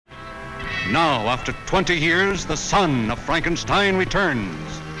Now, after 20 years, the son of Frankenstein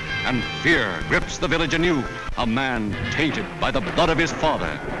returns, and fear grips the village anew. A man tainted by the blood of his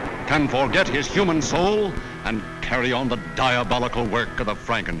father can forget his human soul and carry on the diabolical work of the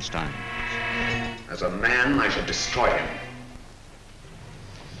Frankensteins. As a man, I should destroy him.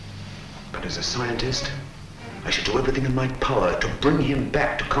 But as a scientist, I should do everything in my power to bring him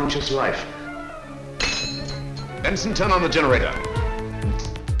back to conscious life. Benson, turn on the generator.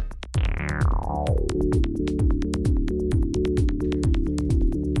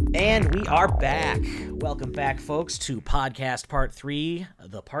 And we are back. Welcome back, folks, to Podcast Part 3,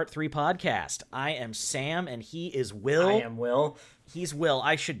 the Part 3 podcast. I am Sam, and he is Will. I am Will. He's Will.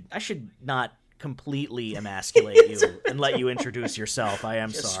 I should not completely emasculate you and let you introduce yourself. I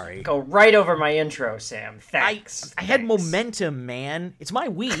am sorry. Go right over my intro, Sam. Thanks. I had momentum, man. It's my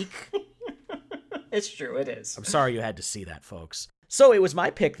week. It's true, it is. I'm sorry you had to see that, folks. So it was my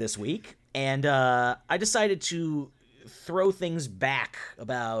pick this week, and I decided to throw things back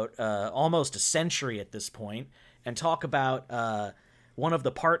about almost a century at this point and talk about one of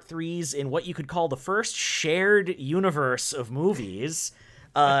the Part 3s in what you could call the first shared universe of movies,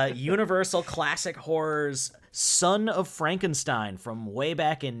 Universal Classic Horror's Son of Frankenstein from way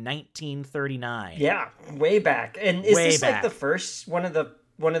back in 1939. Yeah, way back. And is this back. like the first one of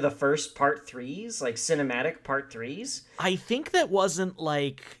the first Part 3s, like cinematic Part 3s? I think that wasn't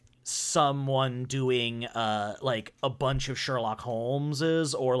like someone doing like a bunch of Sherlock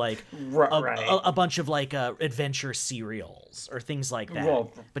Holmeses or like a bunch of like adventure serials or things like that.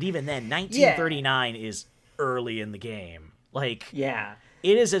 Well, but even then, 1939 is early in the game. Like, yeah,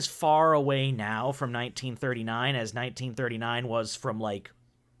 it is as far away now from 1939 as 1939 was from like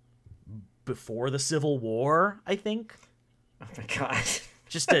before the Civil War, I think. Oh my god.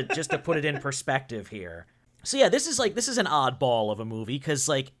 just to put it in perspective here. So yeah, this is an oddball of a movie because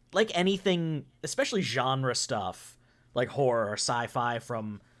like anything, especially genre stuff like horror or sci-fi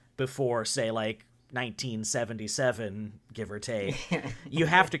from before, say, like 1977, give or take, you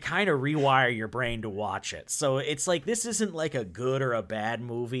have to kind of rewire your brain to watch it. So it's like this isn't like a good or a bad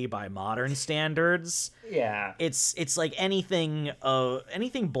movie by modern standards. Yeah, it's like anything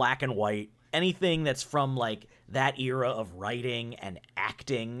black and white, anything that's from like that era of writing and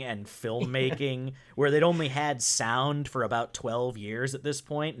acting and filmmaking where they'd only had sound for about 12 years at this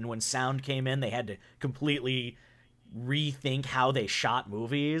point, and when sound came in they had to completely rethink how they shot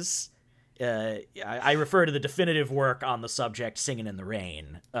movies. I refer to the definitive work on the subject, Singing in the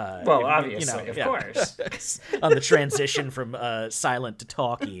Rain. Well, obviously, of course. On the transition from silent to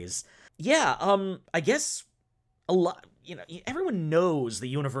talkies. Yeah, I guess a lot... everyone knows the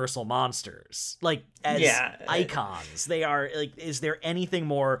Universal monsters, like, as icons. They are, like, is there anything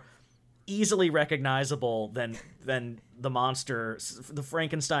more easily recognizable than the monster, the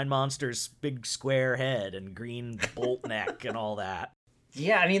Frankenstein monster's big square head and green bolt neck and all that?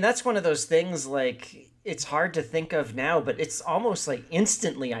 Yeah, I mean, that's one of those things, like, it's hard to think of now, but it's almost, like,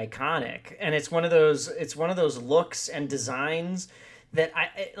 instantly iconic. And it's one of those looks and designs that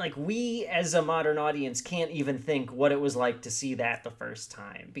we as a modern audience can't even think what it was like to see that the first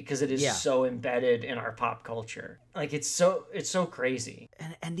time, because it is so embedded in our pop culture. Like, it's so crazy.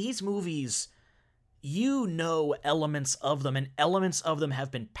 And these movies, elements of them, and elements of them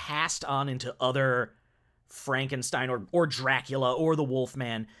have been passed on into other Frankenstein or Dracula or the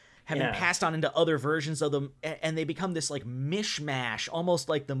Wolfman, have been passed on into other versions of them, and they become this like mishmash, almost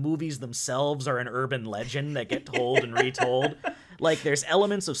like the movies themselves are an urban legend that get told and retold. Like, there's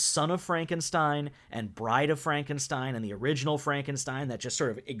elements of Son of Frankenstein and Bride of Frankenstein and the original Frankenstein that just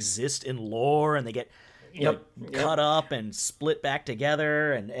sort of exist in lore, and they get cut up and split back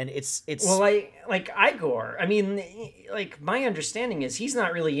together, and it's well, like Igor. I mean, like, my understanding is he's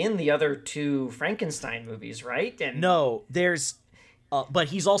not really in the other two Frankenstein movies, right? And no, there's but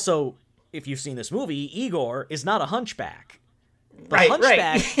he's also, if you've seen this movie, Igor is not a hunchback.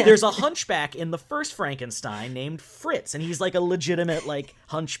 Hunchback, there's a hunchback in the first Frankenstein named Fritz, and he's like a legitimate like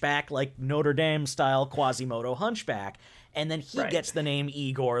hunchback, like Notre Dame style Quasimodo hunchback, and then he gets the name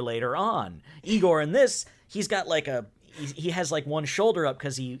Igor later on. Igor in this, he's got like he has like one shoulder up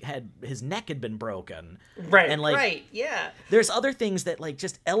because his neck had been broken. And like there's other things that like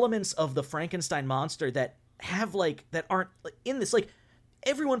just elements of the Frankenstein monster that have like that aren't in this. Like,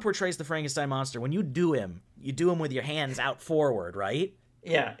 everyone portrays the Frankenstein monster. When you do him with your hands out forward, right?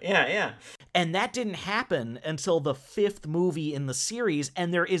 Yeah. And that didn't happen until the 5th movie in the series,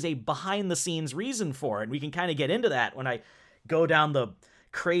 and there is a behind-the-scenes reason for it. And we can kind of get into that when I go down the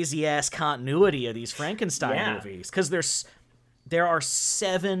crazy-ass continuity of these Frankenstein movies. Because there are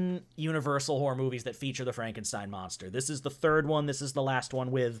 7 Universal horror movies that feature the Frankenstein monster. This is the 3rd one. This is the last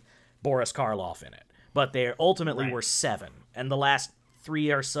one with Boris Karloff in it. But there ultimately were 7. And the last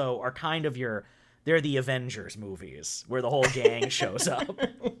 3 or so are kind of they're the Avengers movies, where the whole gang shows up.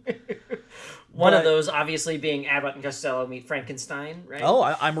 One of those obviously being Abbott and Costello meet Frankenstein, right? Oh,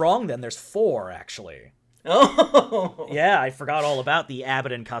 I'm wrong then. There's 4, actually. Oh! Yeah, I forgot all about the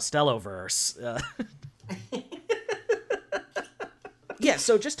Abbott and Costello verse. Yeah,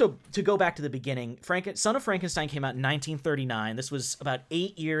 so just to go back to the beginning, Son of Frankenstein came out in 1939. This was about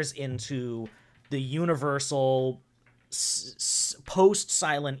 8 years into the Universal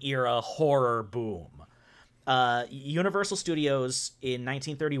post-silent era horror boom. Universal Studios in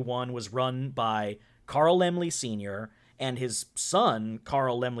 1931 was run by Carl Laemmle Sr. and his son,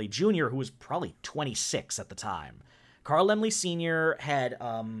 Carl Laemmle Jr., who was probably 26 at the time. Carl Laemmle Sr. had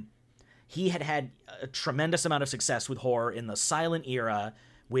a tremendous amount of success with horror in the silent era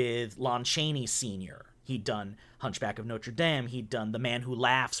with Lon Chaney Sr. He'd done Hunchback of Notre Dame. He'd done The Man Who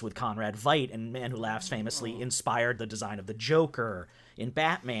Laughs with Conrad Veidt, and Man Who Laughs famously inspired the design of the Joker in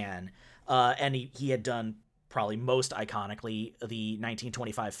Batman. And he had done, probably most iconically, the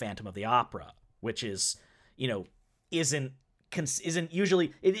 1925 Phantom of the Opera, which is, isn't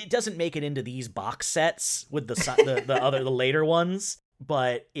usually, it doesn't make it into these box sets with the later ones,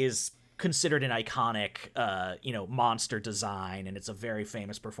 but is considered an iconic, monster design, and it's a very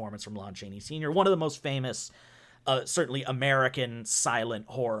famous performance from Lon Chaney Sr., one of the most famous, certainly American silent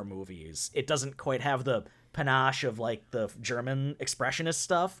horror movies. It doesn't quite have the panache of like the German expressionist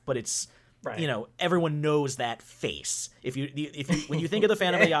stuff, but it's everyone knows that face. If you when you think of the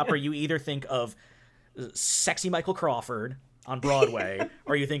Phantom of the Opera, you either think of sexy Michael Crawford on Broadway,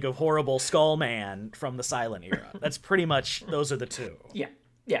 or you think of horrible Skull Man from the silent era. That's pretty much, those are the two. Yeah.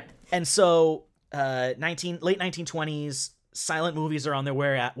 And so, late 1920s, silent movies are on their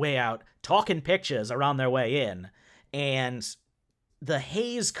way out. Talking pictures are on their way in. And the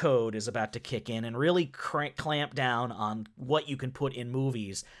Hays Code is about to kick in and really clamp down on what you can put in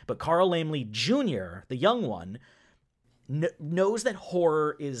movies. But Carl Laemmle Jr., the young one, knows that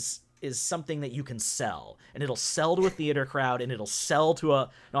horror is something that you can sell. And it'll sell to a theater crowd, and it'll sell to an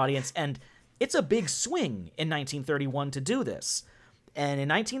audience. And it's a big swing in 1931 to do this. And in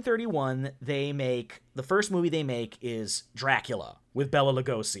 1931, the first movie they make is Dracula with Bela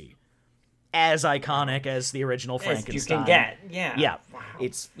Lugosi. As iconic as the original Frankenstein. As you can get, yeah. Yeah.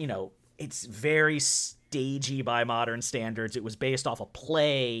 Wow. It's very stagey by modern standards. It was based off a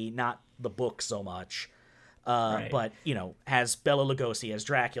play, not the book so much. But, has Bela Lugosi as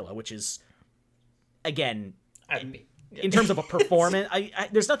Dracula, which is, again... in terms of a performance,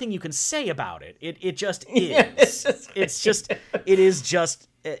 there's nothing you can say about it. It just is.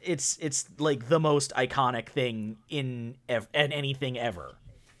 It's like the most iconic thing in anything ever.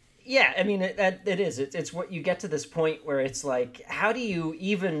 Yeah, I mean, it is. It's what you get to this point where it's like, how do you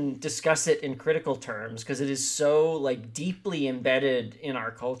even discuss it in critical terms? Because it is so like deeply embedded in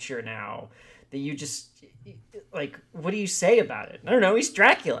our culture now that you just... Like, what do you say about it? I don't know. He's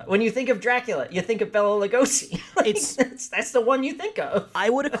Dracula. When you think of Dracula, you think of Bela Lugosi. That's the one you think of. I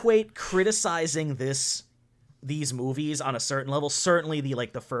would equate criticizing these movies on a certain level, certainly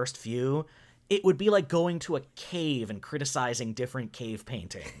the first few. It would be like going to a cave and criticizing different cave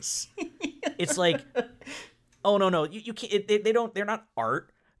paintings. It's like, oh no, you can't. They're not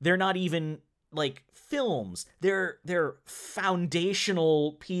art. They're not even like films. They're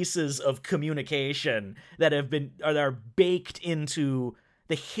foundational pieces of communication that are baked into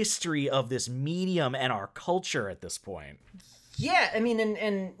the history of this medium and our culture at this point. Yeah, I mean,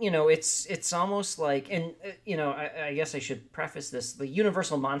 and it's almost like, and I guess I should preface this: the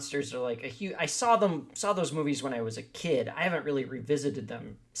Universal monsters are like a huge. I saw those movies when I was a kid. I haven't really revisited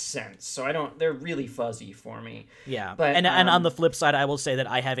them since, so I don't. They're really fuzzy for me. Yeah, but and on the flip side, I will say that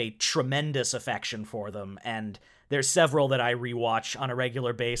I have a tremendous affection for them, and there's several that I rewatch on a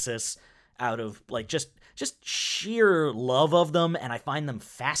regular basis out of like just sheer love of them, and I find them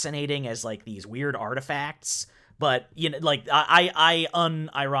fascinating as like these weird artifacts. But, I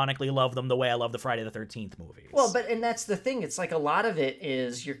unironically love them the way I love the Friday the 13th movies. Well, and that's the thing. It's like a lot of it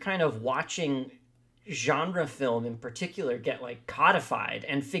is you're kind of watching genre film in particular get, like, codified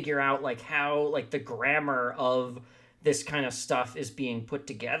and figure out, like, how, like, the grammar of this kind of stuff is being put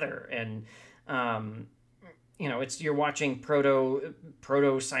together. And, you're watching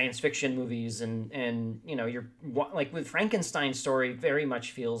proto science fiction movies and you're like with Frankenstein story very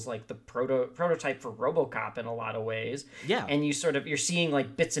much feels like the prototype for RoboCop in a lot of ways. Yeah. And you're seeing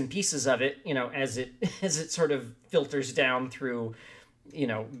like bits and pieces of it, as it sort of filters down through,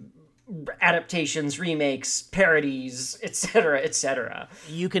 adaptations, remakes, parodies, etc., etc.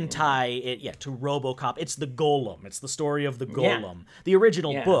 You can tie it, to RoboCop. It's the Golem. It's the story of the Golem. Yeah. The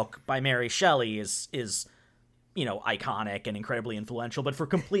original book by Mary Shelley is iconic and incredibly influential, but for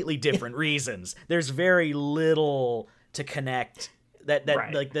completely different reasons. There's very little to connect that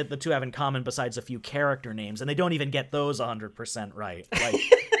the two have in common besides a few character names, and they don't even get those 100% right. Like,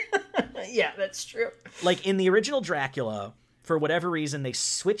 yeah, that's true. Like in the original Dracula, for whatever reason, they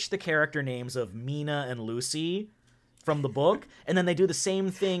switch the character names of Mina and Lucy from the book, and then they do the same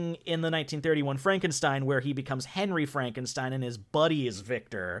thing in the 1931 Frankenstein, where he becomes Henry Frankenstein and his buddy is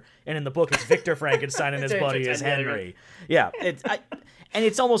Victor, and in the book it's Victor Frankenstein and his buddy is Henry. Yeah, and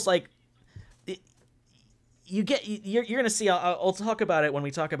it's almost like you're gonna see. I'll talk about it when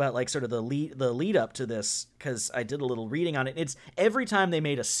we talk about like sort of the lead up to this, because I did a little reading on it. It's every time they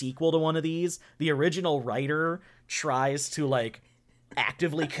made a sequel to one of these, the original writer tries to like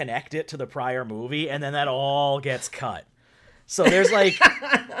actively connect it to the prior movie, and then that all gets cut. So there's like,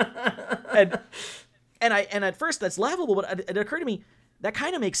 and at first that's laughable, but it occurred to me that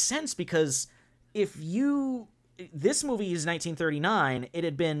kind of makes sense, because this movie is 1939, it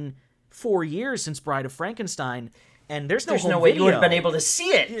had been 4 years since Bride of Frankenstein, and there's no way you would have been able to see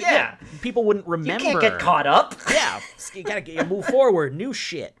it. Yeah. People wouldn't remember. You can't get caught up. Yeah, you gotta move forward, new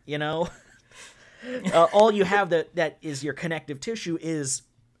shit, all you have that is your connective tissue is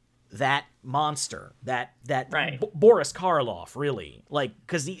that monster, that right. Boris Karloff, really, like,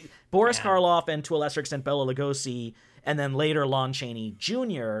 because Boris Karloff and to a lesser extent Bela Lugosi, and then later Lon Chaney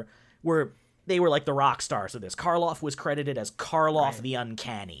Jr. were like the rock stars of this. Karloff was credited as Karloff the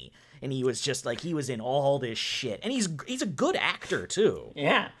Uncanny, and he was just like, he was in all this shit, and he's a good actor too.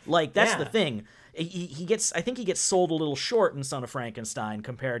 Yeah, like that's the thing. I think he gets sold a little short in Son of Frankenstein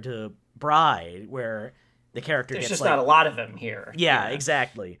compared to Bride, where the character there's gets just not a lot of him here. Yeah,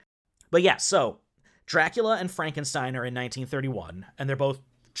 exactly. But yeah, so Dracula and Frankenstein are in 1931, and they're both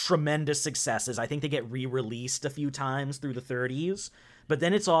tremendous successes. I think they get re-released a few times through the 30s, but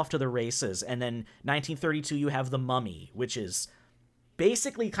then it's off to the races. And then 1932, you have The Mummy, which is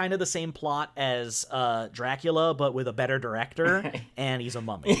basically kind of the same plot as Dracula, but with a better director, and he's a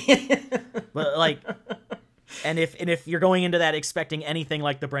mummy. But like, and if you're going into that expecting anything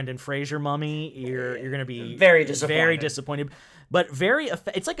like the Brendan Fraser Mummy, you're gonna be very disappointed. But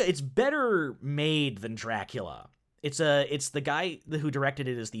it's better made than Dracula. It's the guy who directed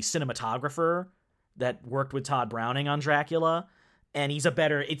it is the cinematographer that worked with Todd Browning on Dracula, and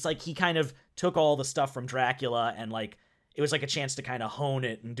it's like he kind of took all the stuff from Dracula and like it was like a chance to kind of hone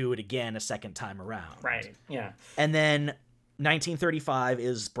it and do it again a second time around. Right. Yeah. And then 1935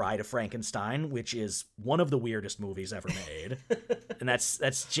 is Bride of Frankenstein, which is one of the weirdest movies ever made. And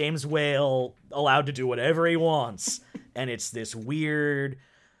that's James Whale allowed to do whatever he wants. And it's this weird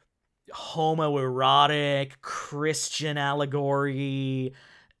homoerotic Christian allegory.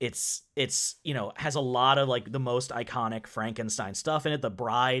 It's has a lot of like the most iconic Frankenstein stuff in it. The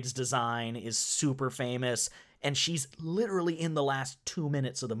bride's design is super famous, and she's literally in the last 2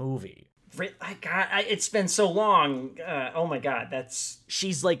 minutes of the movie. It's been so long. Oh my God,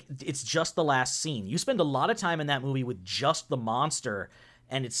 she's like, it's just the last scene. You spend a lot of time in that movie with just the monster,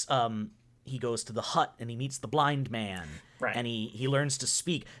 and it's he goes to the hut and he meets the blind man. Right. And he learns to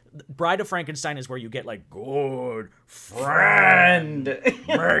speak. Bride of Frankenstein is where you get like, good friend,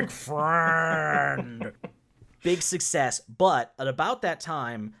 big friend. Big success. But at about that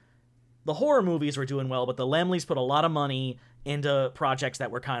time, the horror movies were doing well, but the Laemmles put a lot of money into projects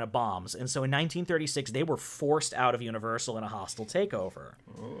that were kind of bombs. And so in 1936, they were forced out of Universal in a hostile takeover.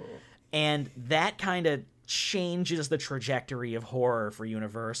 Ooh. And that kind of changes the trajectory of horror for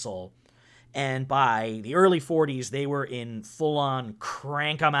Universal. And by the early 40s, they were in full-on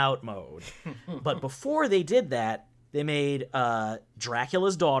crank-em-out mode. But before they did that, they made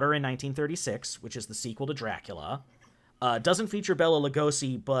Dracula's Daughter in 1936, which is the sequel to Dracula. Doesn't feature Bela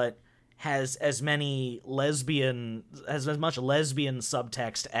Lugosi, but has as much lesbian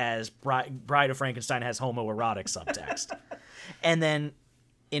subtext as Bride of Frankenstein has homoerotic subtext. And then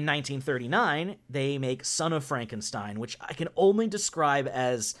in 1939, they make Son of Frankenstein, which I can only describe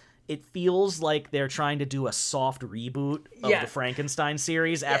as it feels like they're trying to do a soft reboot of the Frankenstein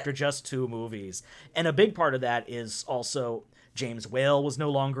series after just 2 movies. And a big part of that is also James Whale was no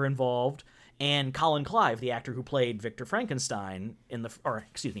longer involved. And Colin Clive, the actor who played Victor Frankenstein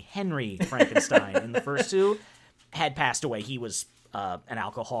Henry Frankenstein in the first 2, had passed away. He was an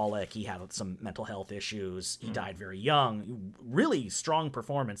alcoholic. He had some mental health issues. He died very young. Really strong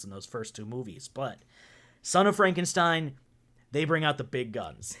performance in those first 2 movies. But Son of Frankenstein, they bring out the big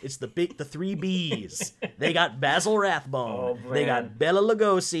guns. It's the three Bs. They got Basil Rathbone, they got Bela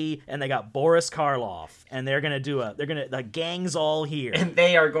Lugosi, and they got Boris Karloff. And the gang's all here. And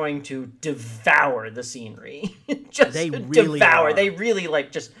they are going to devour the scenery. They really devour. are. They really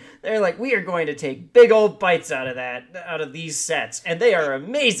they're like, we are going to take big old bites out of these sets. And they are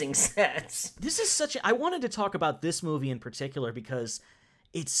amazing sets. This is I wanted to talk about this movie in particular because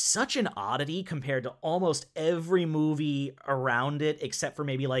it's such an oddity compared to almost every movie around it, except for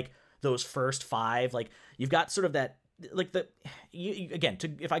maybe like those first 5. Like you've got sort of that, like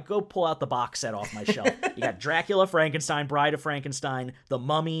if I go pull out the box set off my shelf, you got Dracula, Frankenstein, Bride of Frankenstein, The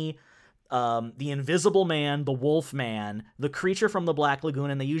Mummy, The Invisible Man, The Wolf Man, The Creature from the Black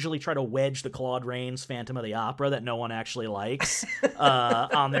Lagoon, and they usually try to wedge the Claude Rains Phantom of the Opera that no one actually likes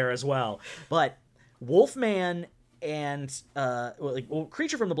on there as well. But Wolfman and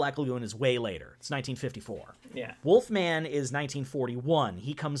Creature from the Black Lagoon is way later. It's 1954. Yeah. Wolfman is 1941.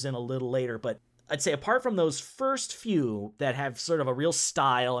 He comes in a little later, but I'd say apart from those first few that have sort of a real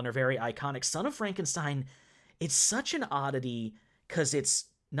style and are very iconic, Son of Frankenstein, it's such an oddity because it's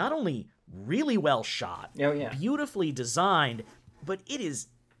not only really well shot, beautifully designed, but it is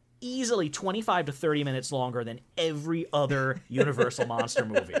easily 25 to 30 minutes longer than every other Universal monster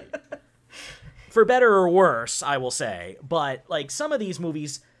movie. For better or worse, I will say. But like some of these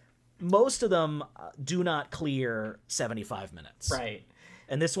movies, most of them do not clear 75 minutes. Right.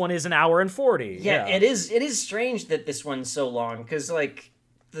 And this one is an hour and 40. Yeah, it is strange that this one's so long because like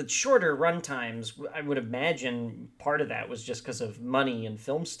the shorter run times, I would imagine part of that was just because of money and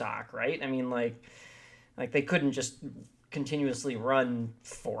film stock, right? I mean, like they couldn't just continuously run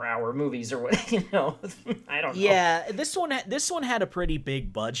 4-hour movies or what, I don't know. Yeah, this one had a pretty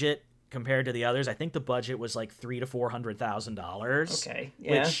big budget compared to the others. I think the budget was like $300,000 to $400,000. Okay,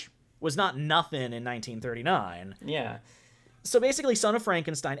 yeah. Which was not nothing in 1939. Yeah. So basically, Son of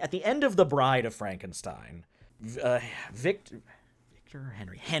Frankenstein, at the end of The Bride of Frankenstein,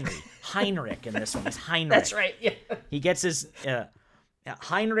 Heinrich in this one. He's Heinrich. That's right, yeah. He gets his...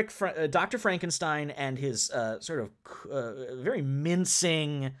 Heinrich, Dr. Frankenstein and his sort of very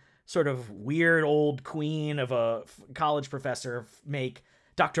mincing, sort of weird old queen of a college professor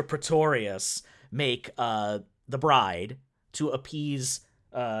Dr. Pretorius make the bride to appease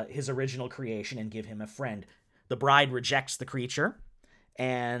his original creation and give him a friend. The bride rejects the creature,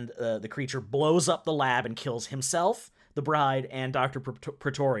 and the creature blows up the lab and kills himself, the bride, and Dr.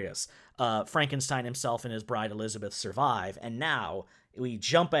 Pretorius. Frankenstein himself and his bride Elizabeth survive, and now we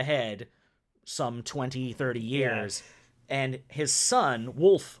jump ahead some 20, 30 years, and his son,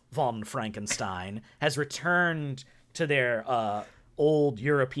 Wolf von Frankenstein, has returned to their old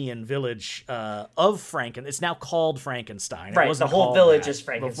European village of Franken. It's now called Frankenstein. Right, the whole village is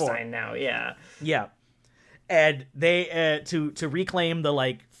Frankenstein now, yeah. Yeah. And they to reclaim the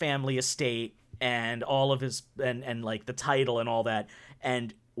like family estate and all of his and like the title and all that.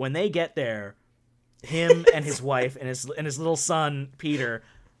 And when they get there, him and his wife and his little son Peter,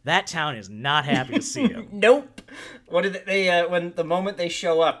 that town is not happy to see him. Nope. What did they when the moment they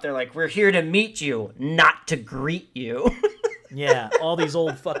show up, they're like, "We're here to meet you, not to greet you." Yeah, all these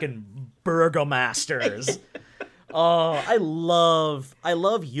old fucking burgomasters. Oh, I love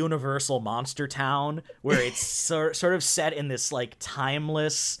Universal Monster Town, where it's sort of set in this like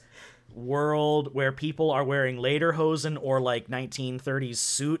timeless world where people are wearing lederhosen or like 1930s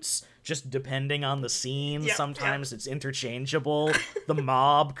suits, just depending on the scene. Sometimes it's interchangeable. The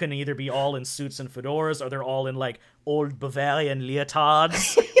mob can either be all in suits and fedoras, or they're all in like old Bavarian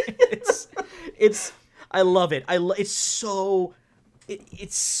leotards. I love it. It's so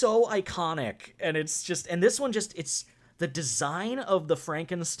iconic, and this one it's the design of the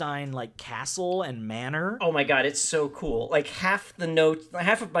Frankenstein like castle and manor. Oh my god, it's so cool. Like half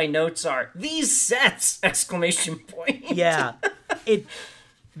of my notes are these sets! ! Yeah.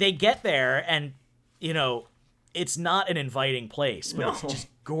 They get there and it's not an inviting place, but it's just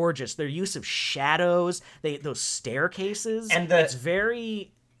gorgeous. Their use of shadows, those staircases, and it's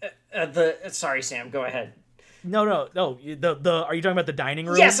very sorry, Sam, go ahead. No. Are you talking about the dining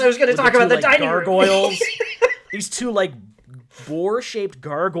room? Yes, I was going to talk about the dining gargoyles. These two like boar-shaped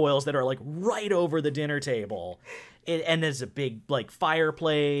gargoyles that are like right over the dinner table. And there's a big like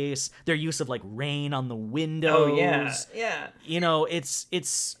fireplace. Their use of like rain on the windows. Oh yeah.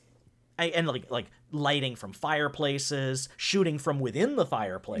 It's and like lighting from fireplaces, shooting from within the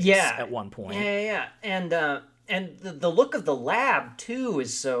fireplace. Yeah. At one point. Yeah. And the look of the lab too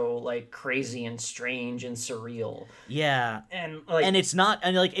is so like crazy and strange and surreal. Yeah. And it's not,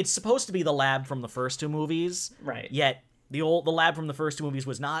 and like it's supposed to be the lab from the first two movies. Right. Yet the lab from the first two movies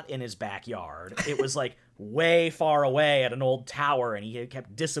was not in his backyard. It was like way far away at an old tower, and he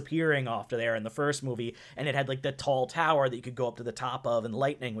kept disappearing off to there in the first movie, and it had like the tall tower that you could go up to the top of and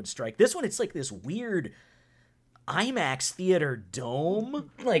lightning would strike. This one, it's like this weird IMAX theater dome,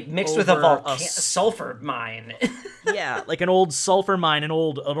 like mixed with a sulfur mine. Yeah, like an old sulfur mine, an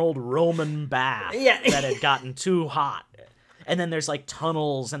old Roman bath that had gotten too hot. And then there's like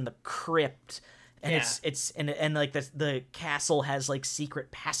tunnels and the crypt, and it's like the castle has like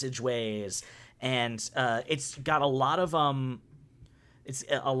secret passageways, and it's got a lot of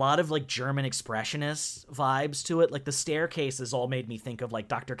like German expressionist vibes to it. Like the staircases all made me think of like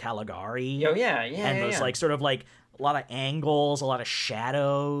Dr. Caligari. Oh yeah, and those like sort of like a lot of angles, a lot of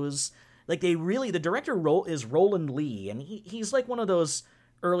shadows. Like the director is Roland Lee, and he's like one of those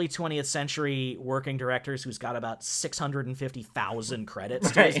early 20th century working directors who's got about 650,000 credits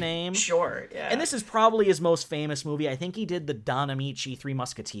to his name. Sure, yeah. And this is probably his most famous movie. I think he did the Don Amici Three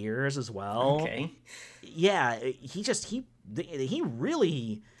Musketeers as well. Okay. Yeah, he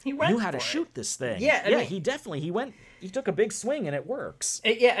really knew how to shoot this thing. Yeah, I mean, he took a big swing and it works.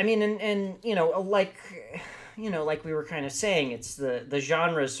 Yeah, I mean, and like we were kind of saying, it's the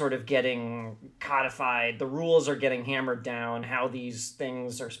genre is sort of getting codified. The rules are getting hammered down, how these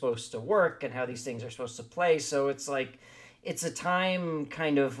things are supposed to work and how these things are supposed to play. So it's like, it's a time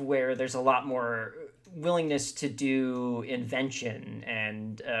kind of where there's a lot more willingness to do invention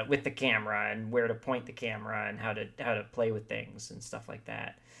and with the camera and where to point the camera and how to play with things and stuff like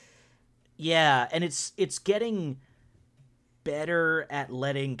that. Yeah, and it's getting better at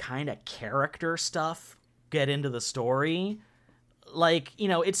letting kind of character stuff get into the story. Like,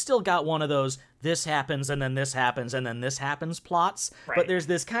 it's still got one of those this happens and then this happens and then this happens plots, right. But there's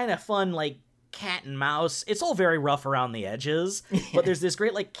this kind of fun like cat and mouse. It's all very rough around the edges, but there's this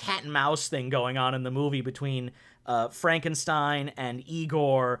great like cat and mouse thing going on in the movie between Frankenstein and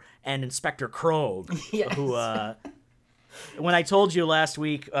Igor and Inspector Krogh. Yes. Who when I told you last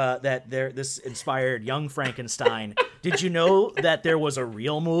week that this inspired Young Frankenstein, did you know that there was a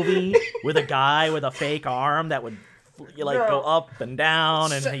real movie with a guy with a fake arm that would go up and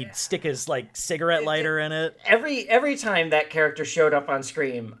down, and he'd stick his like cigarette lighter in it? Every time that character showed up on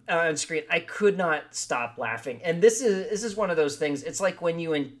screen, I could not stop laughing. And this is one of those things. It's like when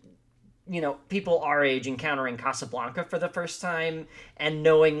people our age encountering Casablanca for the first time and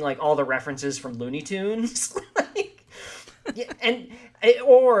knowing like all the references from Looney Tunes. Yeah, and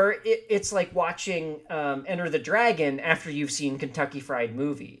it's like watching Enter the Dragon after you've seen Kentucky Fried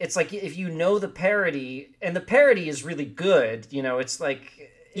Movie. It's like if you know the parody, and the parody is really good, it's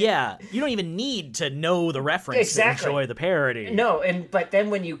like... Yeah, you don't even need to know the reference to enjoy the parody. No, but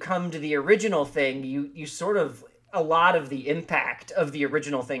then when you come to the original thing, you sort of... A lot of the impact of the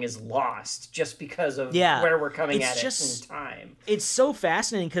original thing is lost just because of where we're coming at it in time. It's so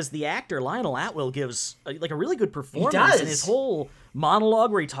fascinating because the actor Lionel Atwill gives a really good performance. He does. And his whole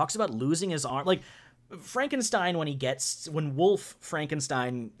monologue where he talks about losing his arm. Like Frankenstein, when Wolf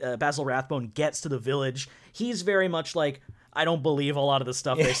Frankenstein, Basil Rathbone gets to the village, he's very much like, I don't believe a lot of the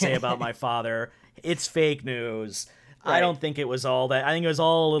stuff they say about my father. It's fake news. Right. I don't think it was all that. I think it was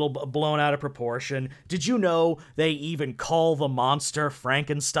all a little blown out of proportion. Did you know they even call the monster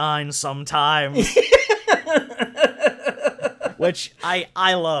Frankenstein sometimes? Which I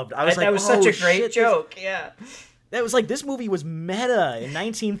loved. I was like, that was such a great joke. Yeah. That was like, this movie was meta in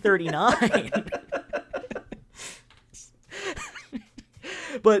 1939.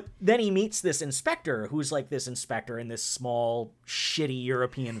 But then he meets this inspector who's like this inspector in this small, shitty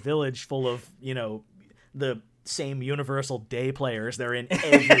European village full of, the same Universal Day players. They're in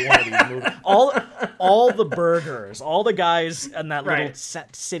every one of these movies. All the burgers, all the guys in that little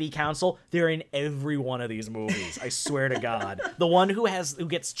city council, they're in every one of these movies. I swear to God. The one who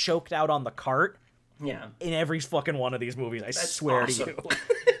gets choked out on the cart. Yeah. In every fucking one of these movies. I swear to you.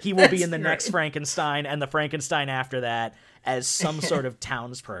 He will be in the next Frankenstein and the Frankenstein after that as some sort of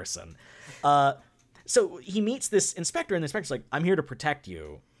townsperson. So he meets this inspector, and the inspector's like, I'm here to protect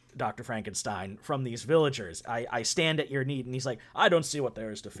you, Dr. Frankenstein, from these villagers. I stand at your need. And he's like, I don't see what there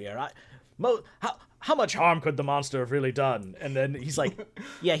is to fear. How much harm could the monster have really done? And then he's like,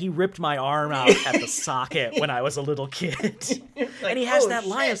 yeah, he ripped my arm out at the socket when I was a little kid. And he has that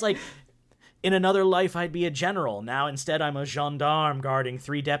line. It's like, in another life, I'd be a general. Now, instead, I'm a gendarme guarding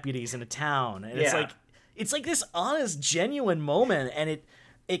 3 deputies in a town. And it's like this honest, genuine moment. And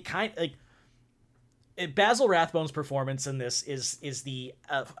it kind of like, Basil Rathbone's performance in this is the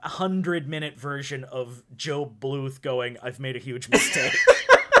 100-minute version of Joe Bluth going, I've made a huge mistake.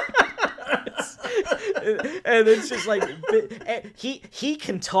 And it's just like he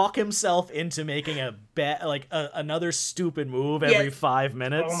can talk himself into making another stupid move every 5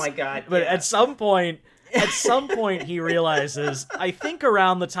 minutes. Oh my God! But at some point, at some point he realizes, I think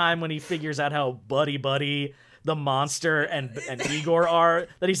around the time when he figures out how buddy the monster and Igor are,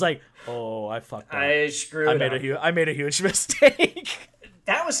 that he's like, oh, I fucked up. I made a huge mistake.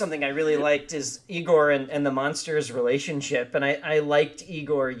 That was something I really liked, is Igor and the monster's relationship, and I liked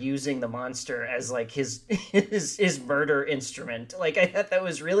Igor using the monster as like his murder instrument. Like, I thought that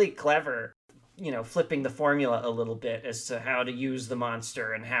was really clever, you know, flipping the formula a little bit as to how to use the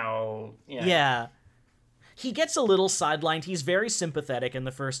monster and how, you know. Yeah. He gets a little sidelined. He's very sympathetic in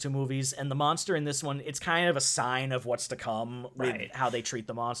the first two movies, and the monster in this one, it's kind of a sign of what's to come with how they treat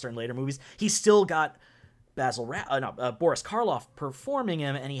the monster in later movies. He's still got Boris Karloff performing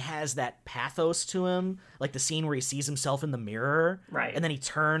him, and he has that pathos to him, like the scene where he sees himself in the mirror, and then he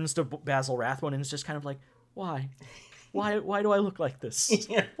turns to Basil Rathbone and is just kind of like, why do I look like this?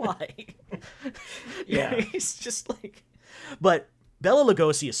 Why? He's just like, but Bela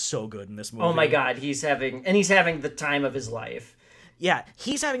Lugosi is so good in this movie. Oh my God, he's having the time of his life. Yeah,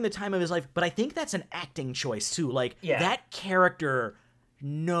 he's having the time of his life, but I think that's an acting choice too. Like, that character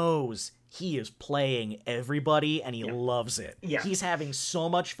knows he is playing everybody, and he loves it. Yeah. He's having so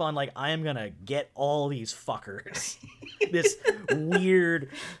much fun. Like, I am gonna get all these fuckers. This weird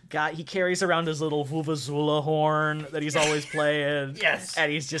guy, he carries around his little vuvuzela horn that he's always playing. Yes.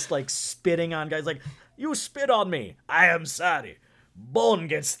 And he's just, like, spitting on guys. Like, you spit on me. I am sorry. Bone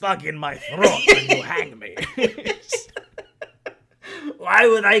gets stuck in my throat when you hang me. Why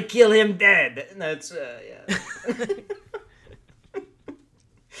would I kill him dead? That's,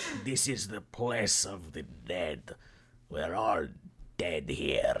 This is the place of the dead. We're all dead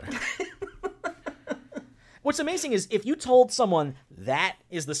here. What's amazing is if you told someone that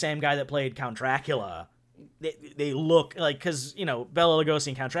is the same guy that played Count Dracula, they look like, because, you know, Bela Lugosi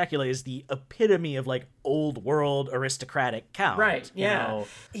in Count Dracula is the epitome of, like, old world aristocratic count. Right, yeah. You know?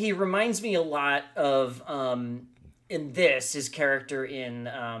 He reminds me a lot of, in this, his character in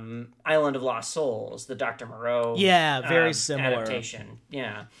Island of Lost Souls, the Dr. Moreau very similar adaptation.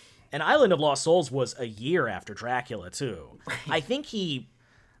 Yeah. And Island of Lost Souls was a year after Dracula, too. I think he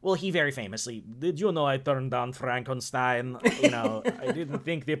very famously, did you know I turned down Frankenstein? You know, I didn't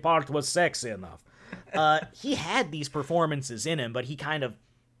think the part was sexy enough. He had these performances in him, but he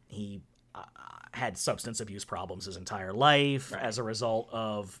had substance abuse problems his entire life as a result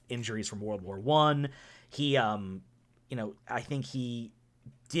of injuries from World War I. He, you know, I think he's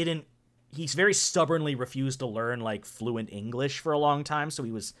very stubbornly refused to learn, like, fluent English for a long time, so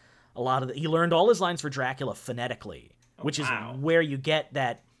he learned all his lines for Dracula phonetically, which is where you get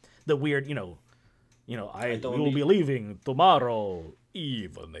the weird, you know, I will be leaving tomorrow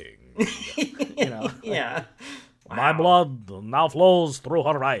evening. You know, yeah. Wow. My blood now flows through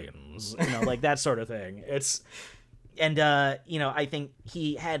her veins. You know, like that sort of thing. You know, I think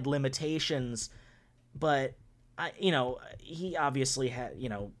he had limitations, but he obviously had, you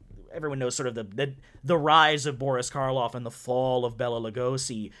know, everyone knows sort of the rise of Boris Karloff and the fall of Bela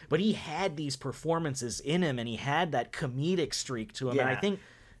Lugosi, but he had these performances in him, and he had that comedic streak to him. And I think,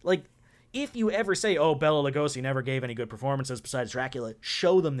 like, if you ever say, oh, Bela Lugosi never gave any good performances besides Dracula,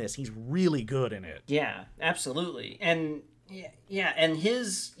 show them this. He's really good in it. Yeah, absolutely. And and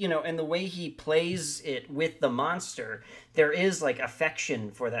his, you know, and the way he plays it with the monster, there is, like,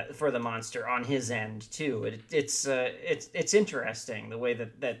 affection for the monster on his end too. It's interesting the way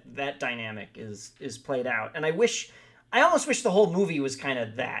that dynamic is played out. And I almost wish the whole movie was kind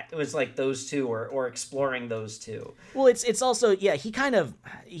of that. It was like those two, or exploring those two. Well, it's also, he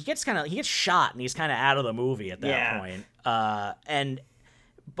gets shot and he's kind of out of the movie at that point. And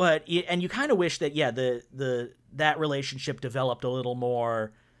you kind of wish that that relationship developed a little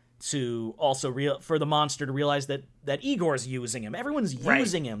more, to also for the monster to realize that Igor's using him. Everyone's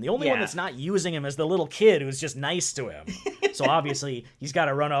using him. The only one that's not using him is the little kid who's just nice to him. So obviously he's got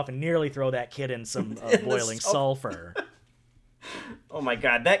to run off and nearly throw that kid in some boiling sulfur. Oh my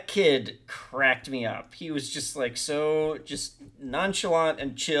God, that kid cracked me up. He was just, like, so just nonchalant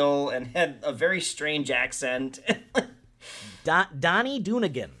and chill and had a very strange accent. Donnie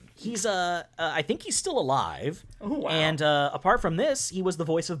Donegan. He's I think he's still alive. Oh, wow. And apart from this, he was the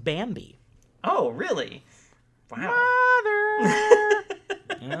voice of Bambi. Oh, really? Wow.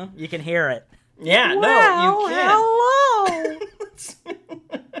 Mother. You can hear it. Yeah, well, no, you can. Hello.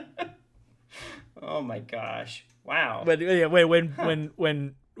 Oh my gosh. Wow. But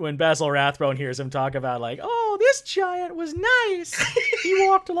when Basil Rathbone hears him talk about, like, oh, this giant was nice. He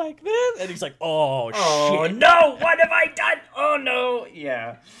walked like this, and he's like, oh shit. No, what have I done? Oh no.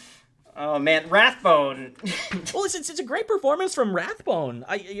 Yeah. Oh man, Rathbone. Well, it's a great performance from Rathbone.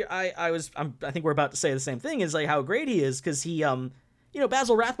 I think we're about to say the same thing. Is like how great he is, because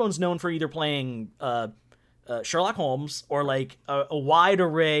Basil Rathbone's known for either playing Sherlock Holmes or like a wide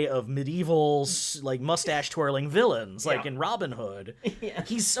array of medieval like mustache twirling villains, like in Robin Hood. Yeah.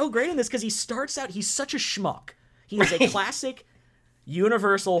 He's so great in this because he starts out, he's such a schmuck. He is a classic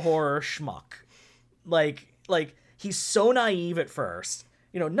universal horror schmuck. Like he's so naive at first.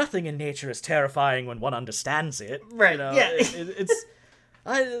 Nothing in nature is terrifying when one understands it. Right. It's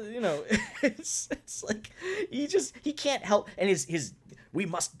it's like he can't help, and his we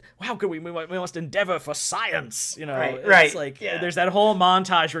must endeavor for science, Right. It's like there's that whole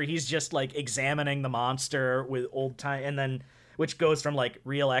montage where he's just like examining the monster with old time, and then which goes from like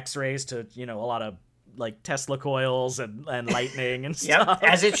real x-rays to a lot of like Tesla coils and lightning and stuff.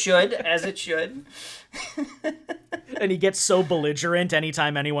 Yep, as it should. And he gets so belligerent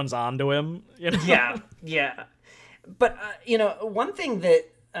anytime anyone's onto him. Yeah. But, one thing that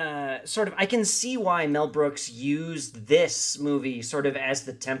sort of, I can see why Mel Brooks used this movie sort of as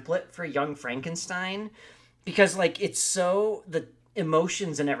the template for Young Frankenstein, because, like, it's so, the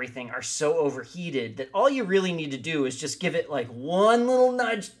emotions and everything are so overheated that all you really need to do is just give it, like, one little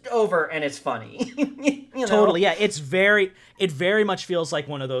nudge over and it's funny. Totally, yeah. It very much feels like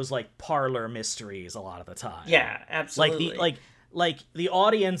one of those, like, parlor mysteries a lot of the time. Yeah, absolutely. Like the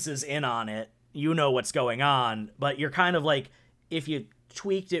audience is in on it. You know what's going on, but you're kind of like, if you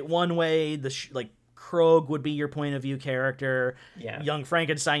tweaked it one way, like Krog would be your point of view character. Yeah. Young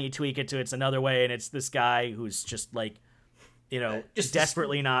Frankenstein, you tweak it to it's another way, and it's this guy who's just like, just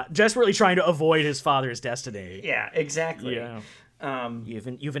desperately trying to avoid his father's destiny. Yeah, exactly. Yeah.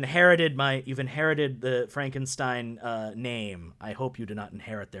 You've inherited the Frankenstein name. I hope you do not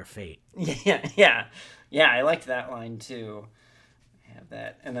inherit their fate. Yeah. I liked that line too. Have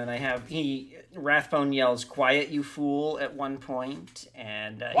that, and then I have Rathbone yells "Quiet, you fool!" at one point,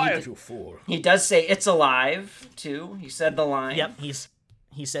 and "Quiet, you fool!" He does say "It's alive" too. He said the line. Yep, he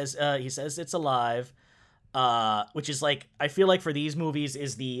says "It's alive," which is like, I feel like for these movies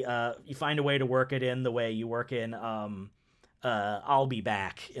is the you find a way to work it in the way you work in I'll Be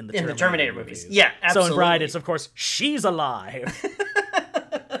Back in the Terminator movies. Yeah, absolutely. So in Bride, it's of course she's alive.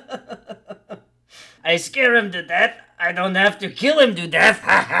 I scare him to death. I don't have to kill him to death.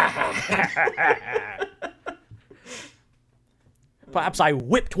 Perhaps I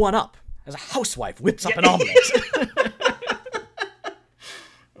whipped one up, as a housewife whips up an omelet.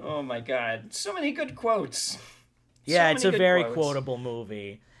 Oh my god. So many good quotes. Yeah, it's a very quotable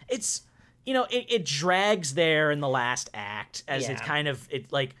movie. It's, it drags there in the last act, as it's kind of,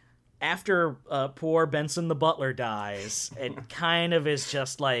 like, after poor Benson the butler dies, it kind of is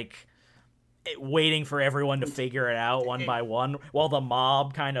just like waiting for everyone to figure it out one by one, while the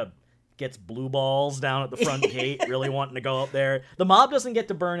mob kind of gets blue balls down at the front gate, really wanting to go up there. The mob doesn't get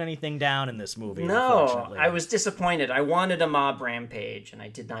to burn anything down in this movie. No, I was disappointed. I wanted a mob rampage, and I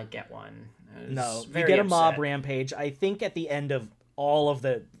did not get one. No, you get a mob rampage. I think at the end of all of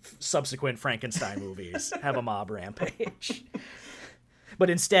the subsequent Frankenstein movies have a mob rampage. But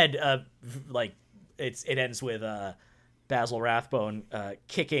instead, it ends with Basil Rathbone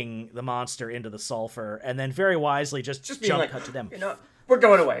kicking the monster into the sulfur, and then very wisely just jump cut to them. We're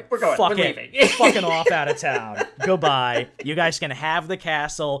going away. We're going. We're leaving. Fucking off out of town. Goodbye. You guys can have the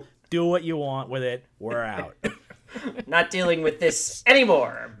castle. Do what you want with it. We're out. Not dealing with this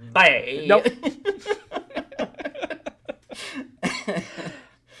anymore. Bye. Nope.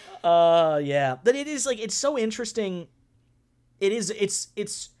 Yeah. But it is, like, it's so interesting.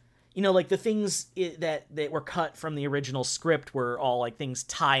 It's like the things that were cut from the original script were all like things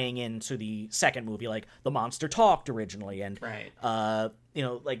tying into the second movie, like the monster talked originally, and right.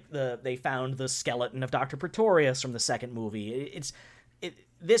 Like they found the skeleton of Dr. Pretorius from the second movie.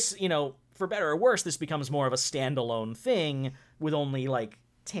 This for better or worse, this becomes more of a standalone thing with only like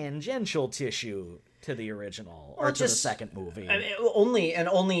tangential tissue to the original or to the second movie. I mean,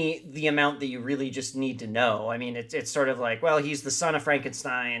 only the amount that you really just need to know. I mean, it's sort of like, well, he's the son of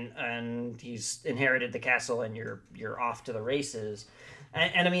Frankenstein and he's inherited the castle, and you're off to the races.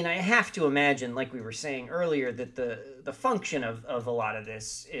 And I mean, I have to imagine, like we were saying earlier, that the function of a lot of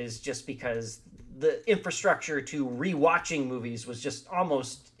this is just because the infrastructure to rewatching movies was just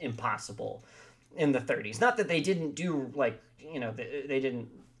almost impossible in the 30s. Not that they didn't do, like, they didn't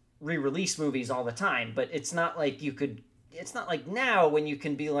re-release movies all the time, but it's not like now when you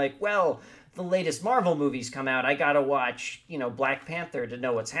can be like, well, the latest Marvel movies come out, I gotta watch, Black Panther to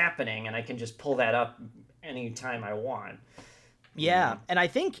know what's happening, and I can just pull that up anytime I want. Yeah, and I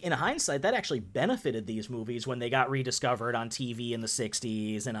think in hindsight that actually benefited these movies when they got rediscovered on TV in the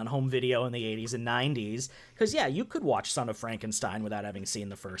 60s and on home video in the 80s and 90s. Because, yeah, you could watch Son of Frankenstein without having seen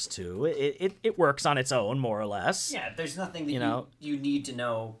the first two. It works on its own, more or less. Yeah, there's nothing that you need to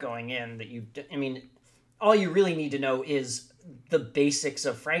know going in that you... I mean, all you really need to know is the basics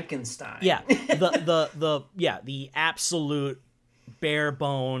of Frankenstein. Yeah, the absolute... bare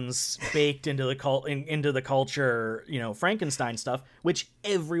bones baked into the culture, Frankenstein stuff, which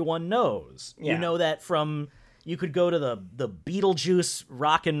everyone knows. Yeah. You know that from, you could go to the Beetlejuice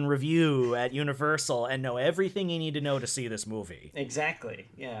Rockin' Review at Universal and know everything you need to know to see this movie. Exactly.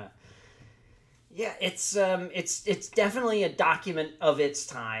 Yeah. Yeah, it's definitely a document of its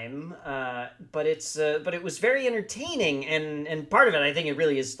time, but it was very entertaining, and part of it, I think, it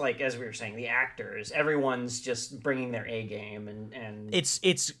really is, like, as we were saying, the actors. Everyone's just bringing their A game, and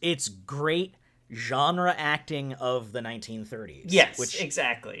it's great genre acting of the 1930s. Yes, which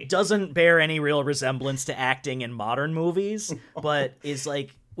exactly. Doesn't bear any real resemblance to acting in modern movies, but is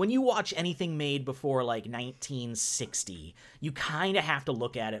like, when you watch anything made before, like, 1960, you kind of have to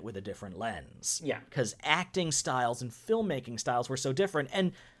look at it with a different lens. Yeah. Because acting styles and filmmaking styles were so different.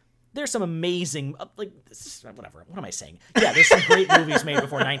 And there's some amazing, whatever, what am I saying? Yeah, there's some great movies made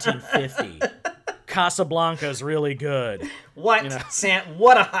before 1950. Casablanca's really good. What? Sam,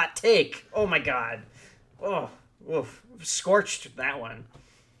 what a hot take. Oh, my God. Oh, oof. Scorched that one.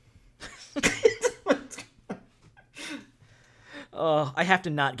 I have to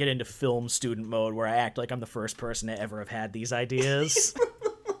not get into film student mode where I act like I'm the first person to ever have had these ideas.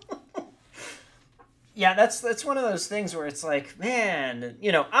 Yeah, that's one of those things where it's like, man,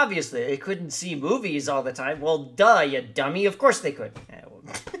 obviously they couldn't see movies all the time. Well, duh, you dummy. Of course they could.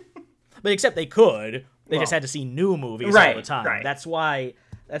 But except they could. They just had to see new movies all the time. Right. That's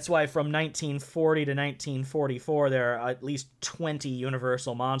why from 1940 to 1944, there are at least 20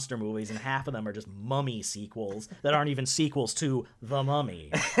 Universal monster movies, and half of them are just Mummy sequels that aren't even sequels to The Mummy.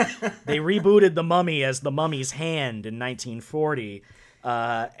 They rebooted The Mummy as The Mummy's Hand in 1940,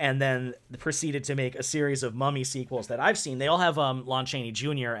 and then proceeded to make a series of Mummy sequels that I've seen. They all have Lon Chaney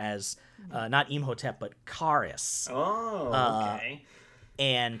Jr. as not Imhotep, but Karis. Oh, okay.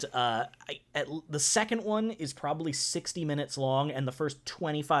 And the second one is probably 60 minutes long, and the first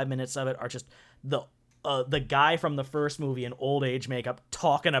 25 minutes of it are just the guy from the first movie in old age makeup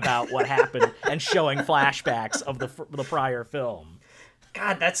talking about what happened and showing flashbacks of the prior film.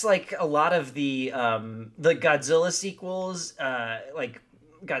 God, that's like a lot of the Godzilla sequels, like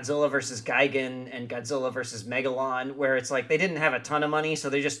Godzilla versus Gigan and Godzilla versus Megalon, where it's like they didn't have a ton of money, so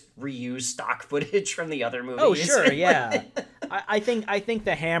they just reused stock footage from the other movies. Oh, sure, yeah. I think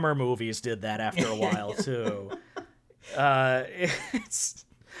the Hammer movies did that after a while too. But that's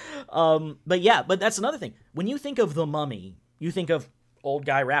another thing. When you think of The Mummy, you think of old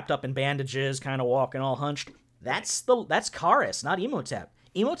guy wrapped up in bandages, kind of walking all hunched. That's Karis, not Imhotep.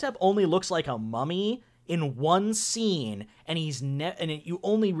 Imhotep only looks like a mummy in one scene, and you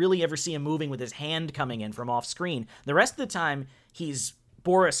only really ever see him moving with his hand coming in from off screen. The rest of the time, he's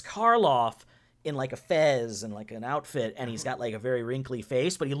Boris Karloff in like a fez and like an outfit, and he's got like a very wrinkly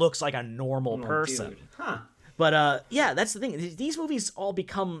face, but he looks like a normal person. Dude. Huh. But yeah, that's the thing. These movies all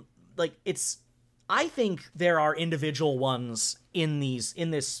become like, I think there are individual ones in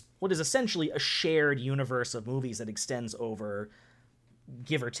this what is essentially a shared universe of movies that extends over,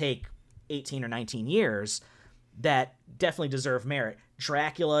 give or take, 18 or 19 years, that definitely deserve merit.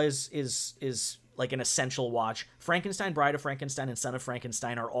 Dracula is like an essential watch. Frankenstein, Bride of Frankenstein, and Son of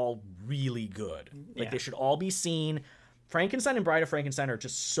Frankenstein are all really good. Like, they should all be seen. Frankenstein and Bride of Frankenstein are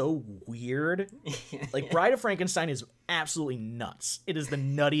just so weird. Like, Bride of Frankenstein is absolutely nuts. It is the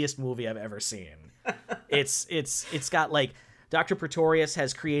nuttiest movie I've ever seen. It's got, like, Dr. Pretorius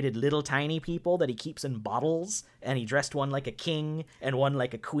has created little tiny people that he keeps in bottles, and he dressed one like a king and one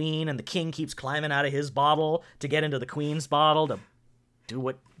like a queen, and the king keeps climbing out of his bottle to get into the queen's bottle to do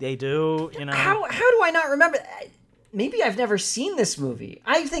what they do, How do I not remember? Maybe I've never seen this movie.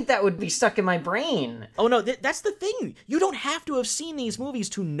 I think that would be stuck in my brain. Oh, no, that's the thing. You don't have to have seen these movies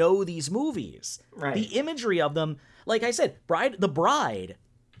to know these movies. Right. The imagery of them, like I said, the bride,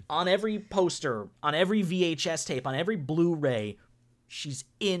 on every poster, on every VHS tape, on every Blu-ray, she's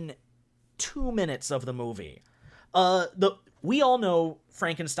in 2 minutes of the movie. We all know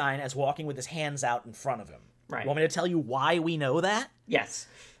Frankenstein as walking with his hands out in front of him. Right. You want me to tell you why we know that? Yes.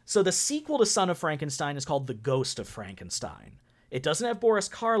 So the sequel to Son of Frankenstein is called The Ghost of Frankenstein. It doesn't have Boris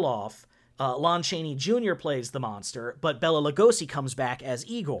Karloff. Lon Chaney Jr. plays the monster, but Bela Lugosi comes back as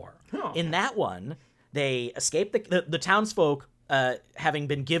Igor. Oh. In that one, they escape the townsfolk, having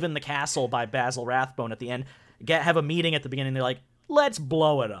been given the castle by Basil Rathbone at the end, have a meeting at the beginning. They're like, let's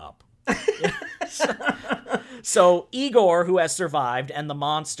blow it up. So Igor, who has survived, and the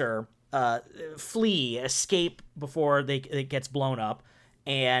monster escape before it gets blown up,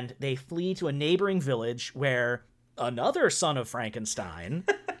 and they flee to a neighboring village where another son of Frankenstein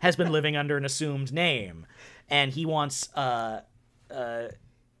has been living under an assumed name, and he wants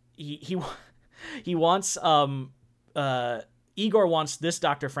Igor wants this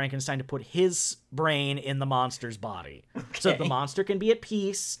Dr. Frankenstein to put his brain in the monster's body, so that the monster can be at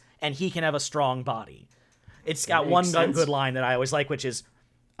peace and he can have a strong body. It's got one good line that I always like, which is,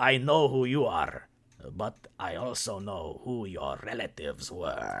 "I know who you are, but I also know who your relatives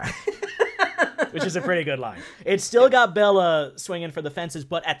were." Which is a pretty good line. It's still got Bela swinging for the fences,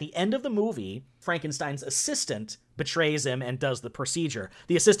 but at the end of the movie, Frankenstein's assistant betrays him and does the procedure.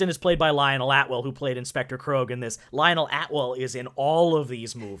 The assistant is played by Lionel Atwill, who played Inspector Krogh in this. Lionel Atwill is in all of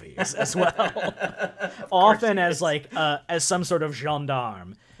these movies as well. Often as as some sort of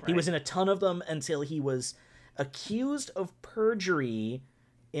gendarme. Right. He was in a ton of them until he was accused of perjury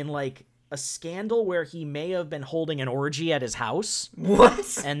in a scandal where he may have been holding an orgy at his house.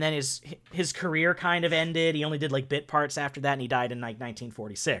 What? And then his career kind of ended. He only did bit parts after that, and he died in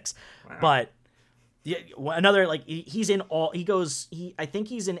 1946. Wow. But another he's in all. I think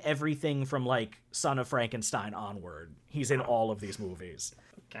he's in everything from Son of Frankenstein onward. He's in all of these movies.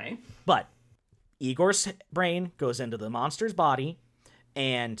 Okay. But Igor's brain goes into the monster's body,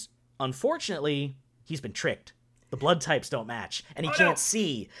 and unfortunately, he's been tricked. The blood types don't match, and he can't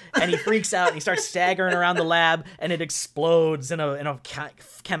see, and he freaks out, and he starts staggering around the lab, and it explodes in a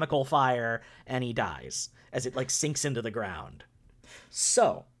chemical fire, and he dies as it sinks into the ground.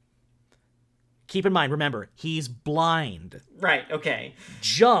 So, keep in mind, remember, he's blind. Right, okay.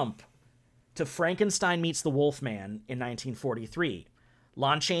 Jump to Frankenstein Meets the Wolfman in 1943.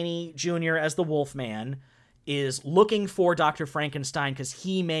 Lon Chaney Jr. as the Wolfman is looking for Dr. Frankenstein because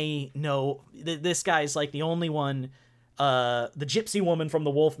he may know this guy's the only one. The gypsy woman from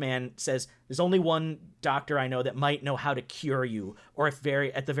the Wolfman says there's only one doctor I know that might know how to cure you, or at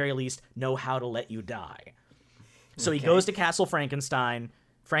the very least know how to let you die. So he goes to Castle Frankenstein.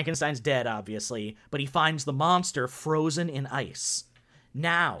 Frankenstein's dead, obviously, but he finds the monster frozen in ice.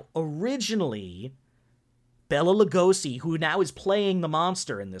 Now, originally, Bela Lugosi, who now is playing the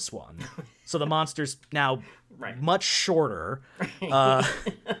monster in this one, so the monster's now much shorter,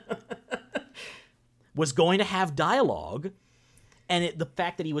 was going to have dialogue, and the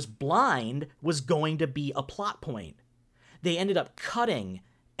fact that he was blind was going to be a plot point. They ended up cutting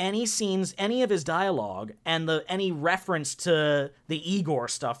any scenes, any of his dialogue, and any reference to the Igor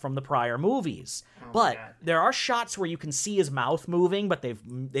stuff from the prior movies. But there are shots where you can see his mouth moving, but they've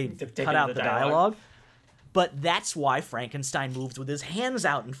cut out the dialogue. But that's why Frankenstein moves with his hands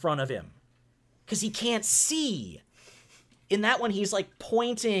out in front of him. Because he can't see. In that one, he's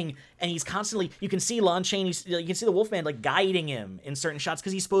pointing, and he's constantly, you can see Lon Chaney, you can see the Wolfman guiding him in certain shots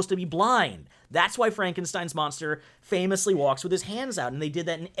because he's supposed to be blind. That's why Frankenstein's monster famously walks with his hands out, and they did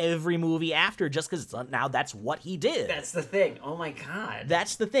that in every movie after, just because now that's what he did. That's the thing. Oh my God.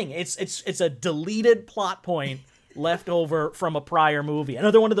 That's the thing. It's a deleted plot point left over from a prior movie.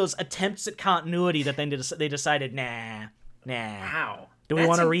 Another one of those attempts at continuity that they decided, nah. Wow. Do we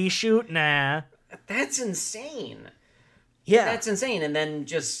want to reshoot? Nah. That's insane. Yeah. That's insane. And then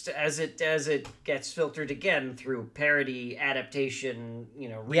just as it gets filtered again through parody, adaptation,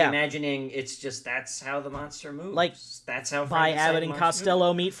 reimagining, it's just that's how the monster moves. That's how by Abbott and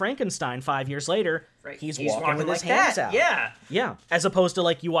Costello meet Frankenstein 5 years later, he's walking with his hands out. Yeah. Yeah. As opposed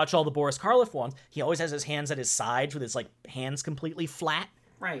to you watch all the Boris Karloff ones, he always has his hands at his sides with his hands completely flat.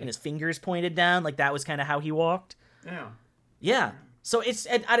 Right. And his fingers pointed down. That was kind of how he walked. Yeah. Yeah. So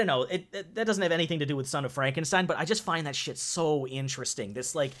I don't know, that doesn't have anything to do with Son of Frankenstein, but I just find that shit so interesting.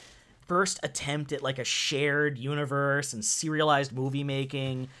 This first attempt at a shared universe and serialized movie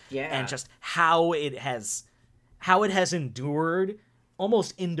making, and just how it has endured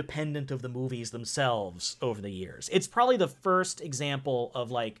almost independent of the movies themselves over the years. It's probably the first example of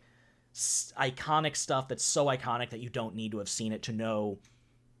iconic stuff that's so iconic that you don't need to have seen it to know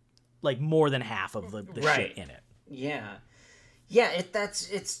more than half of the shit in it. Yeah. Yeah,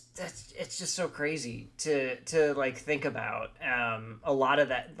 it's just so crazy to think about a lot of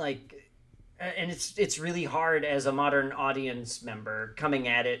that and it's really hard as a modern audience member coming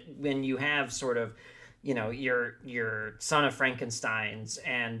at it when you have sort of your Son of Frankensteins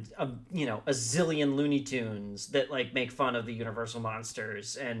and a zillion Looney Tunes that make fun of the Universal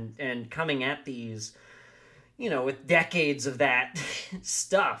monsters and coming at these with decades of that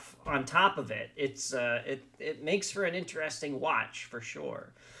stuff on top of it. It makes for an interesting watch for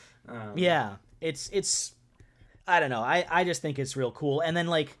sure. Yeah, it's I don't know. I just think it's real cool. And then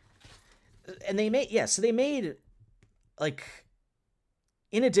like, and they made like,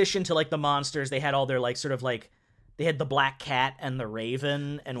 in addition to like the monsters, they had all their like sort of like, they had the Black Cat and the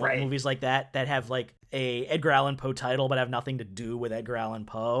Raven and movies like that have like a Edgar Allan Poe title but have nothing to do with Edgar Allan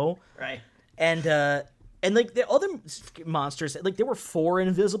Poe. Right. And like the other monsters, like there were 4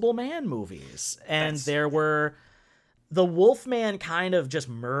 Invisible Man movies, and there were. The Wolfman kind of just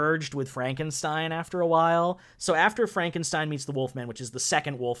merged with Frankenstein after a while. So after Frankenstein meets the Wolfman, which is the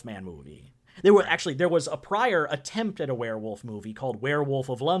second Wolfman movie, there was a prior attempt at a werewolf movie called Werewolf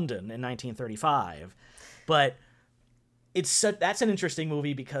of London in 1935. But that's an interesting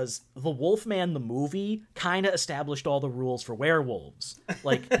movie because the Wolfman the movie kind of established all the rules for werewolves.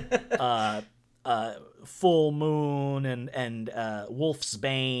 Like full moon and Wolf's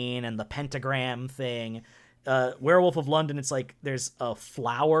Bane and the pentagram thing. Werewolf of London, it's like there's a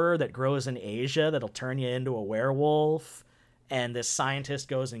flower that grows in Asia that'll turn you into a werewolf, and this scientist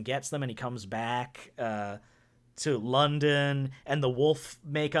goes and gets them, and he comes back to London, and the wolf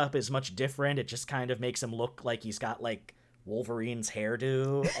makeup is much different. It just kind of makes him look like he's got like Wolverine's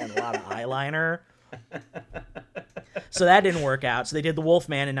hairdo and a lot of eyeliner. So that didn't work out. So they did the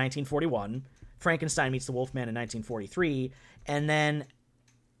Wolfman in 1941. Frankenstein meets the Wolfman in 1943, and then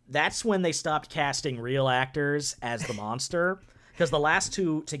that's when they stopped casting real actors as the monster, because the last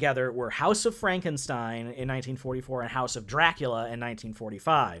 2 together were House of Frankenstein in 1944 and House of Dracula in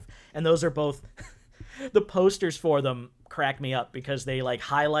 1945. And those are both the posters for them crack me up because they like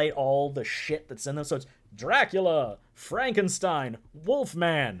highlight all the shit that's in them. So it's Dracula, Frankenstein,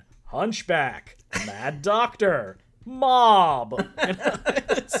 Wolfman, Hunchback, Mad Doctor, Mob.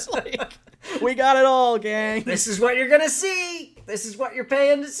 It's like, we got it all, gang. This is what you're gonna see. This is what you're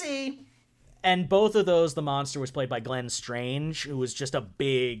paying to see. And both of those, the monster was played by Glenn Strange, who was just a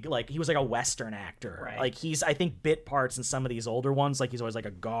big, like, he was like a Western actor. Right. Like, he's, I think, bit parts in some of these older ones. Like, he's always like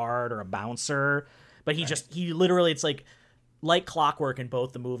a guard or a bouncer. But he literally, it's like clockwork in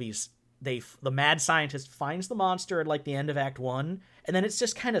both the movies. The mad scientist finds the monster at like the end of Act 1, and then it's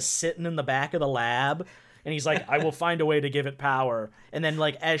just kind of sitting in the back of the lab. And he's like, I will find a way to give it power. And then,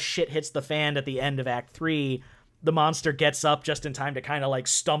 like, as shit hits the fan at the end of Act 3, the monster gets up just in time to kind of, like,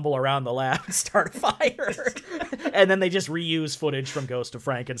 stumble around the lab and start a fire. And then they just reuse footage from Ghost of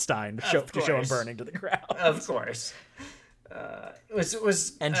Frankenstein to show him burning to the ground. Of course.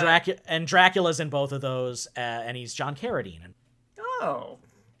 And Dracula's in both of those, and he's John Carradine. Oh.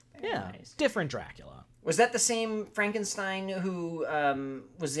 Yeah, Nice. different Dracula. Was that the same Frankenstein who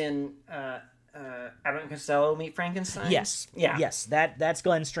was in... Abbott and Costello Meet Frankenstein? Yes. Yeah. Yes, that's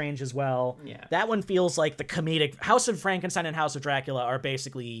Glenn Strange as well. Yeah. That one feels like the comedic... House of Frankenstein and House of Dracula are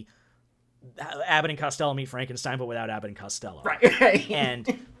basically Abbott and Costello Meet Frankenstein, but without Abbott and Costello. Right.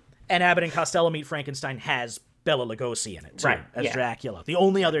 And Abbott and Costello Meet Frankenstein has Bela Lugosi in it, too, as Dracula. The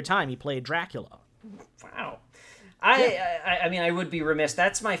only other time he played Dracula. Wow. I mean, I would be remiss.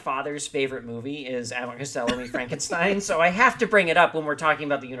 That's my father's favorite movie is Abbott and Costello Meet Frankenstein, so I have to bring it up when we're talking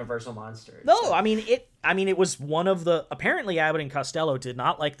about the Universal monsters. No, so. I mean it was one of the... Apparently Abbott and Costello did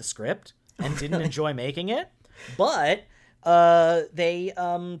not like the script and didn't enjoy making it, but they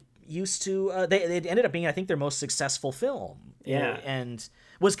used to... They ended up being, I think, their most successful film. Yeah. And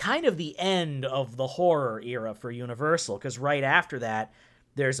was kind of the end of the horror era for Universal, because right after that,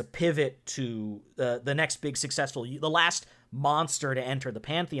 there's a pivot to the next big successful... The last monster to enter the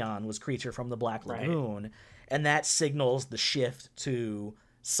pantheon was Creature from the Black Lagoon, right. And that signals the shift to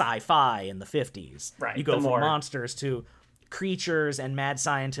sci-fi in the 50s. Right. You go from monsters to creatures and mad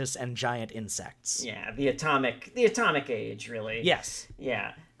scientists and giant insects. Yeah, the atomic age, really. Yes.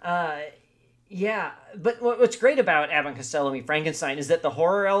 Yeah. Yeah, but what's great about Abbott and Costello Meet Frankenstein is that the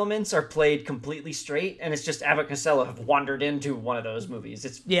horror elements are played completely straight, and it's just Abbott and Costello have wandered into one of those movies.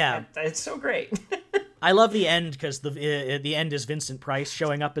 It's so great. I love the end because the end is Vincent Price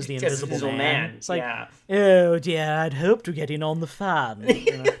showing up as the Invisible Man. It's like, oh dear, I'd hoped to get in on the fun.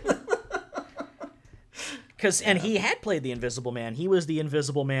 And he had played the Invisible Man. He was the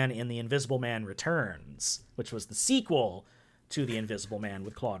Invisible Man in The Invisible Man Returns, which was the sequel to The Invisible Man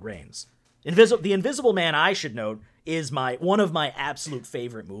with Claude Rains. The Invisible Man, I should note, is one of my absolute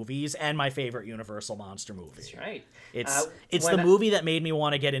favorite movies and my favorite Universal monster movie. That's right. It's the movie that made me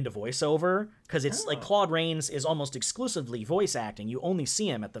want to get into voiceover, because it's like Claude Rains is almost exclusively voice acting. You only see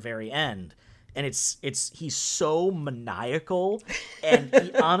him at the very end, and he's so maniacal,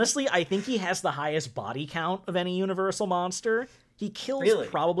 and honestly, I think he has the highest body count of any Universal monster. He kills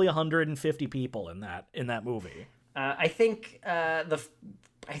probably 150 people in that movie. I think the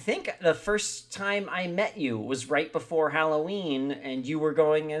first time I met you was right before Halloween, and you were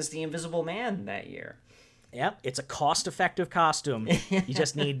going as the Invisible Man that year. Yep, it's a cost-effective costume. You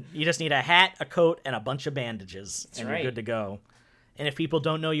just need a hat, a coat, and a bunch of bandages, and you're good to go. And if people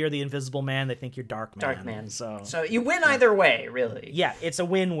don't know you're the Invisible Man, they think you're Dark Man. Dark Man. So you win either way, really. Yeah, it's a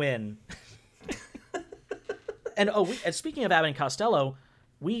win-win. And speaking of Abbott and Costello,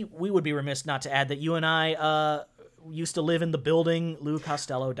 we would be remiss not to add that you and I used to live in the building Lou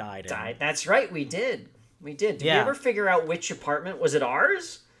Costello died in. That's right, we did. Did we ever figure out which apartment? Was it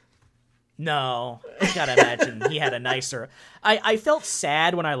ours? No, I gotta imagine he had a nicer. I felt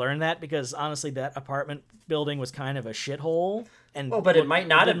sad when I learned that because honestly, that apartment building was kind of a shithole. And but it might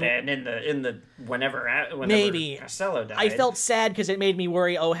not have been in the whenever maybe Costello died. I felt sad because it made me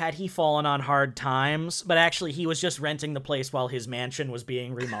worry. Oh, had he fallen on hard times? But actually, he was just renting the place while his mansion was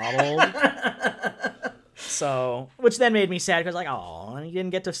being remodeled. So, which then made me sad because he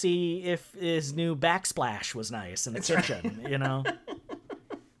didn't get to see if his new backsplash was nice in the kitchen. You know.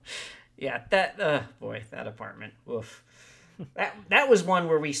 Yeah, that that apartment. Oof. That was one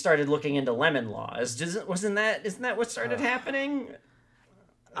where we started looking into lemon laws. Isn't that what started happening?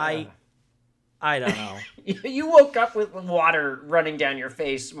 I don't know. You woke up with water running down your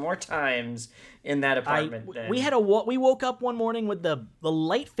face more times in that apartment. We woke up one morning with the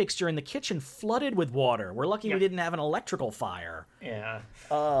light fixture in the kitchen flooded with water. We're lucky we didn't have an electrical fire. Yeah.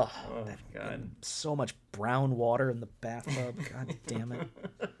 Oh God. So much brown water in the bathtub. God damn it.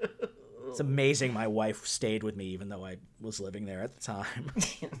 It's amazing my wife stayed with me even though I was living there at the time.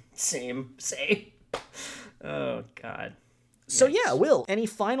 Same. Oh, God. So yeah, Will, any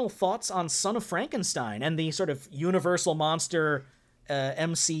final thoughts on Son of Frankenstein and the sort of Universal Monster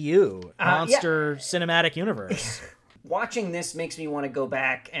MCU, cinematic universe? Watching this makes me want to go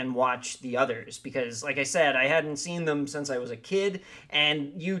back and watch the others because, like I said, I hadn't seen them since I was a kid,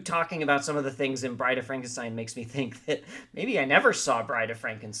 and you talking about some of the things in Bride of Frankenstein makes me think that maybe I never saw Bride of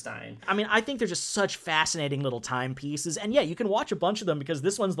Frankenstein. I mean, I think they're just such fascinating little timepieces, and yeah, you can watch a bunch of them because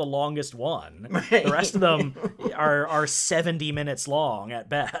this one's the longest one. Right. The rest of them are 70 minutes long at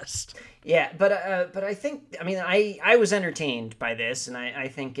best. Yeah, but I think, I was entertained by this, and I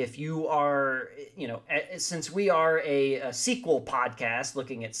think if you are, since we are a sequel podcast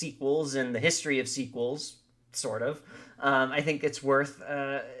looking at sequels and the history of sequels, sort of, I think it's worth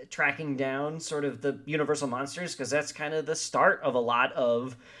tracking down sort of the Universal Monsters, because that's kind of the start of a lot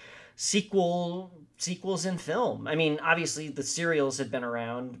of sequels in film. I mean, obviously the serials had been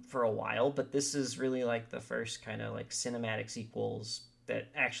around for a while, but this is really like the first kind of like cinematic sequels that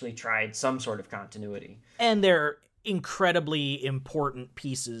actually tried some sort of continuity. And they're incredibly important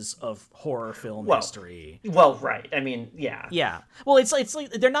pieces of horror film history. Well, right. I mean, yeah. Yeah. Well, it's like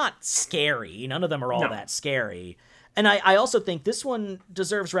they're not scary. None of them are all that scary. And I also think this one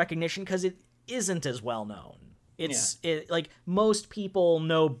deserves recognition because it isn't as well known. Like most people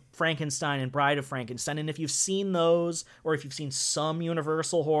know Frankenstein and Bride of Frankenstein, and if you've seen those or if you've seen some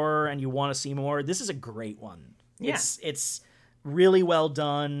Universal horror and you want to see more, this is a great one. Yeah. It's really well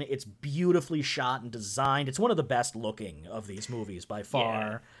done. It's beautifully shot and designed. It's one of the best looking of these movies by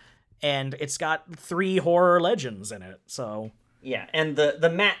far. Yeah. And it's got 3 horror legends in it. So yeah, and the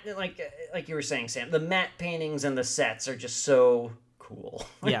matte, like you were saying, Sam, the matte paintings and the sets are just so cool.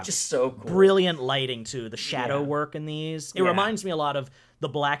 Just so cool. Brilliant lighting too. The shadow work in these. It reminds me a lot of the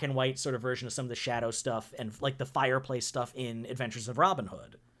black and white sort of version of some of the shadow stuff and like the fireplace stuff in Adventures of Robin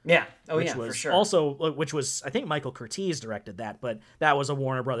Hood. Yeah. For sure. Also, which was, I think Michael Curtiz directed that, but that was a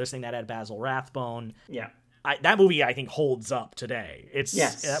Warner Brothers thing that had Basil Rathbone. Yeah. That movie, I think, holds up today.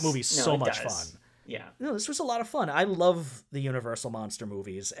 That movie's so much fun. Yeah. No, this was a lot of fun. I love the Universal Monster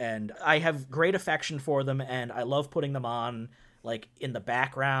movies, and I have great affection for them, and I love putting them on, like, in the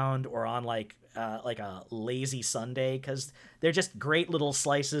background or on, like a lazy Sunday, because they're just great little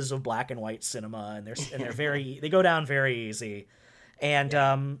slices of black and white cinema, and they're they go down very easy. And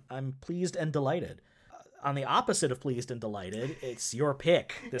I'm pleased and delighted. On the opposite of pleased and delighted, it's your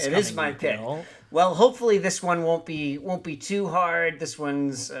pick. It is my pick. Well, hopefully this one won't be too hard. This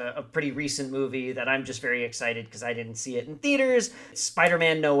one's a pretty recent movie that I'm just very excited because I didn't see it in theaters. It's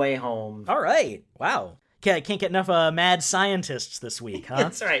Spider-Man: No Way Home. All right. Wow. Can't get enough mad scientists this week, huh?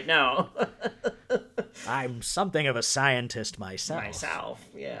 That's right. No. I'm something of a scientist myself.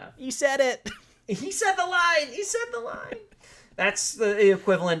 Yeah. He said it. He said the line. That's the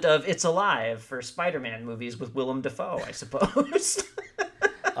equivalent of It's Alive for Spider-Man movies with Willem Dafoe, I suppose.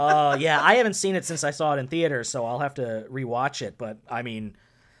 Yeah, I haven't seen it since I saw it in theaters, so I'll have to rewatch it. But, I mean,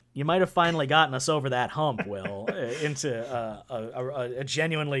 you might have finally gotten us over that hump, Will, into a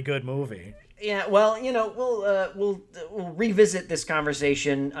genuinely good movie. Yeah, well, we'll revisit this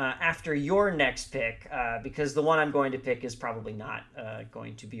conversation after your next pick, because the one I'm going to pick is probably not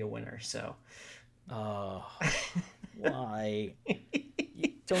going to be a winner, so... Oh, why?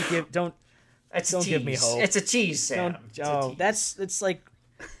 Don't It's don't a give me tease. hope. It's a tease, Sam. It's like,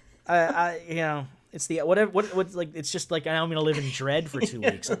 it's the what like it's just like I'm gonna live in dread for 2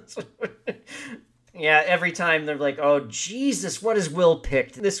 weeks. Yeah, every time they're like, "Oh Jesus, what has Will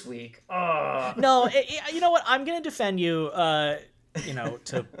picked this week?" Oh. No, you know what? I'm gonna defend you.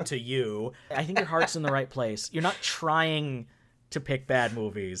 To you, I think your heart's in the right place. You're not trying to pick bad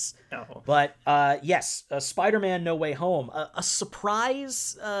movies. No. But yes, Spider-Man: No Way Home, a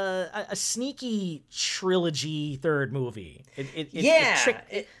surprise, a sneaky trilogy third movie.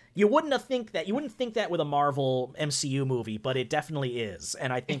 You wouldn't think that with a Marvel MCU movie, but it definitely is,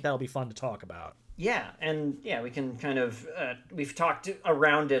 and I think that'll be fun to talk about. Yeah, and we can kind of we've talked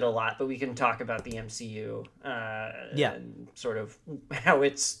around it a lot, but we can talk about the MCU. And sort of how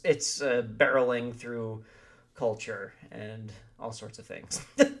it's barreling through culture and all sorts of things.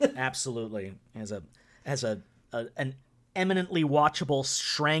 Absolutely, as an eminently watchable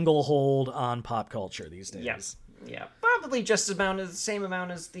stranglehold on pop culture these days. Yeah, probably just the same amount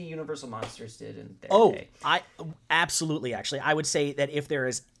as the Universal Monsters did in their day. Absolutely. Actually, I would say that if there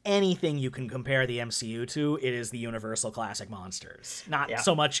is anything you can compare the MCU to, it is the Universal Classic Monsters. Not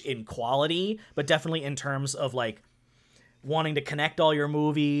so much in quality, but definitely in terms of like wanting to connect all your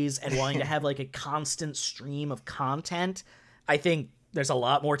movies and wanting to have like a constant stream of content. I think there's a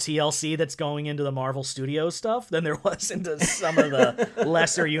lot more TLC that's going into the Marvel Studios stuff than there was into some of the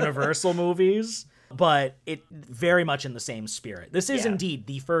lesser Universal movies. But it very much in the same spirit. This is indeed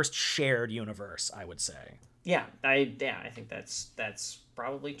the first shared universe, I would say. I think that's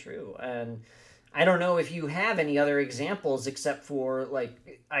probably true. And I don't know if you have any other examples except for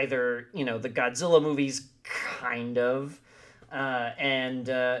like either, the Godzilla movies kind of and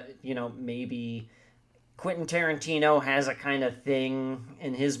maybe Quentin Tarantino has a kind of thing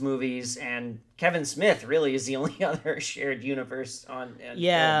in his movies, and Kevin Smith really is the only other shared universe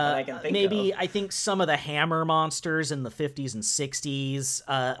that I can think of. I think some of the Hammer monsters in the 50s and 60s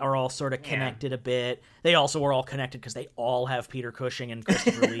are all sort of connected a bit. They also were all connected because they all have Peter Cushing and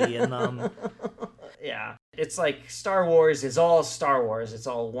Christopher Lee in them. Yeah, it's like Star Wars is all Star Wars. It's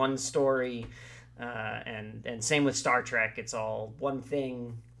all one story, and same with Star Trek. It's all one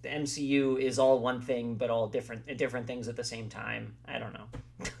thing. The MCU is all one thing, but all different things at the same time. I don't know.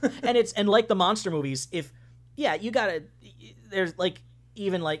 and like the monster movies, there's like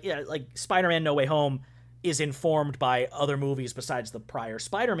Spider-Man: No Way Home is informed by other movies besides the prior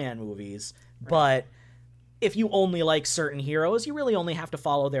Spider-Man movies, right. But if you only like certain heroes, you really only have to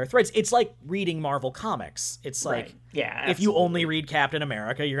follow their threads. It's like reading Marvel comics. It's like, if you only read Captain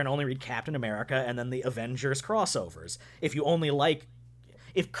America, you're going to only read Captain America and then the Avengers crossovers.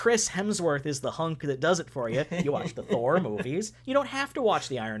 If Chris Hemsworth is the hunk that does it for you, you watch the Thor movies. You don't have to watch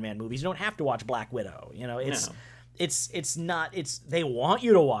the Iron Man movies. You don't have to watch Black Widow. They want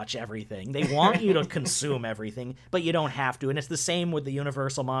you to watch everything. They want you to consume everything, but you don't have to. And it's the same with the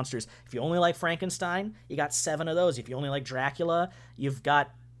Universal Monsters. If you only like Frankenstein, you got 7 of those. If you only like Dracula, you've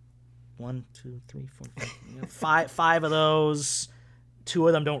got 1, 2, 3, 4, 5 of those. 2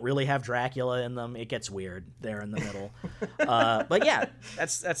 of them don't really have Dracula in them. It gets weird there in the middle. But yeah,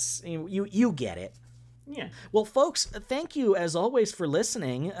 that's you get it. Yeah. Well, folks, thank you as always for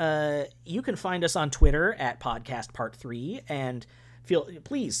listening. You can find us on Twitter at Podcast Part 3, and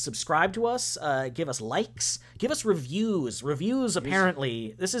please subscribe to us, give us likes, give us reviews. Reviews,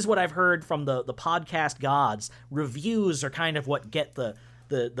 apparently, this is what I've heard from the podcast gods. Reviews are kind of what get the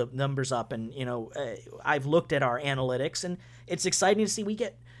numbers up, and I've looked at our analytics, and it's exciting to see we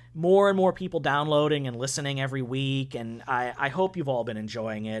get more and more people downloading and listening every week, and I hope you've all been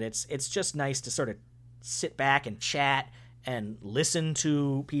enjoying it. It's just nice to sort of sit back and chat and listen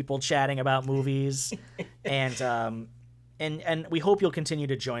to people chatting about movies, and we hope you'll continue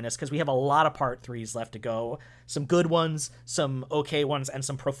to join us because we have a lot of part 3s left to go. Some good ones, some okay ones, and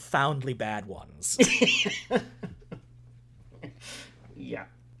some profoundly bad ones. Yeah.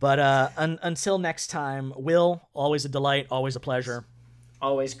 But until next time, Will, always a delight, always a pleasure.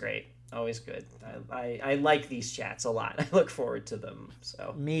 Always great. Always good. I like these chats a lot. I look forward to them.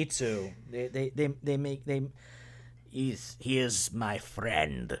 So me too. He is my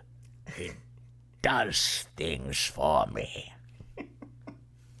friend. He does things for me.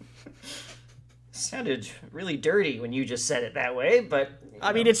 Sounded really dirty when you just said it that way, but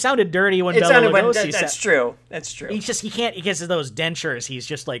I mean, it sounded dirty when Bela Lugosi said. That's true. That's true. He gets those dentures. He's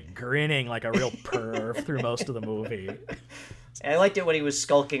just like grinning like a real perv through most of the movie. I liked it when he was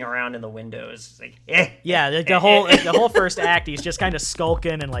skulking around in the windows. Like, yeah, the whole first act, he's just kind of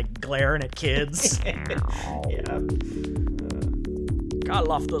skulking and like glaring at kids. Yeah.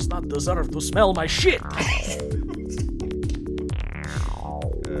 Karloff does not deserve to smell my shit.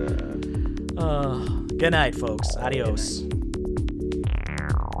 Good night, folks. Adios.